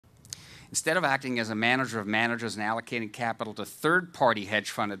Instead of acting as a manager of managers and allocating capital to third-party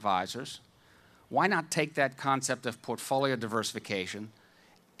hedge fund advisors, why not take that concept of portfolio diversification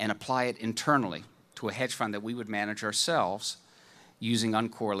and apply it internally to a hedge fund that we would manage ourselves using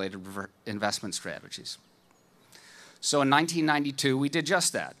uncorrelated investment strategies? So in 1992, we did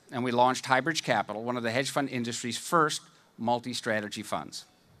just that, and we launched Highbridge Capital, one of the hedge fund industry's first multi-strategy funds.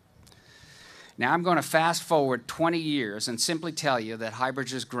 Now I'm going to fast forward 20 years and simply tell you that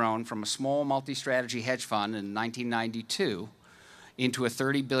Highbridge has grown from a small multi-strategy hedge fund in 1992 into a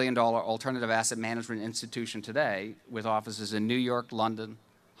 $30 billion alternative asset management institution today with offices in New York, London,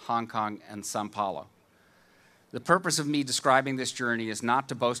 Hong Kong, and Sao Paulo. The purpose of me describing this journey is not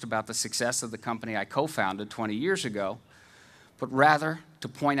to boast about the success of the company I co-founded 20 years ago, but rather to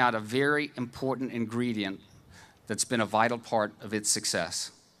point out a very important ingredient that's been a vital part of its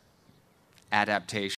success: adaptation.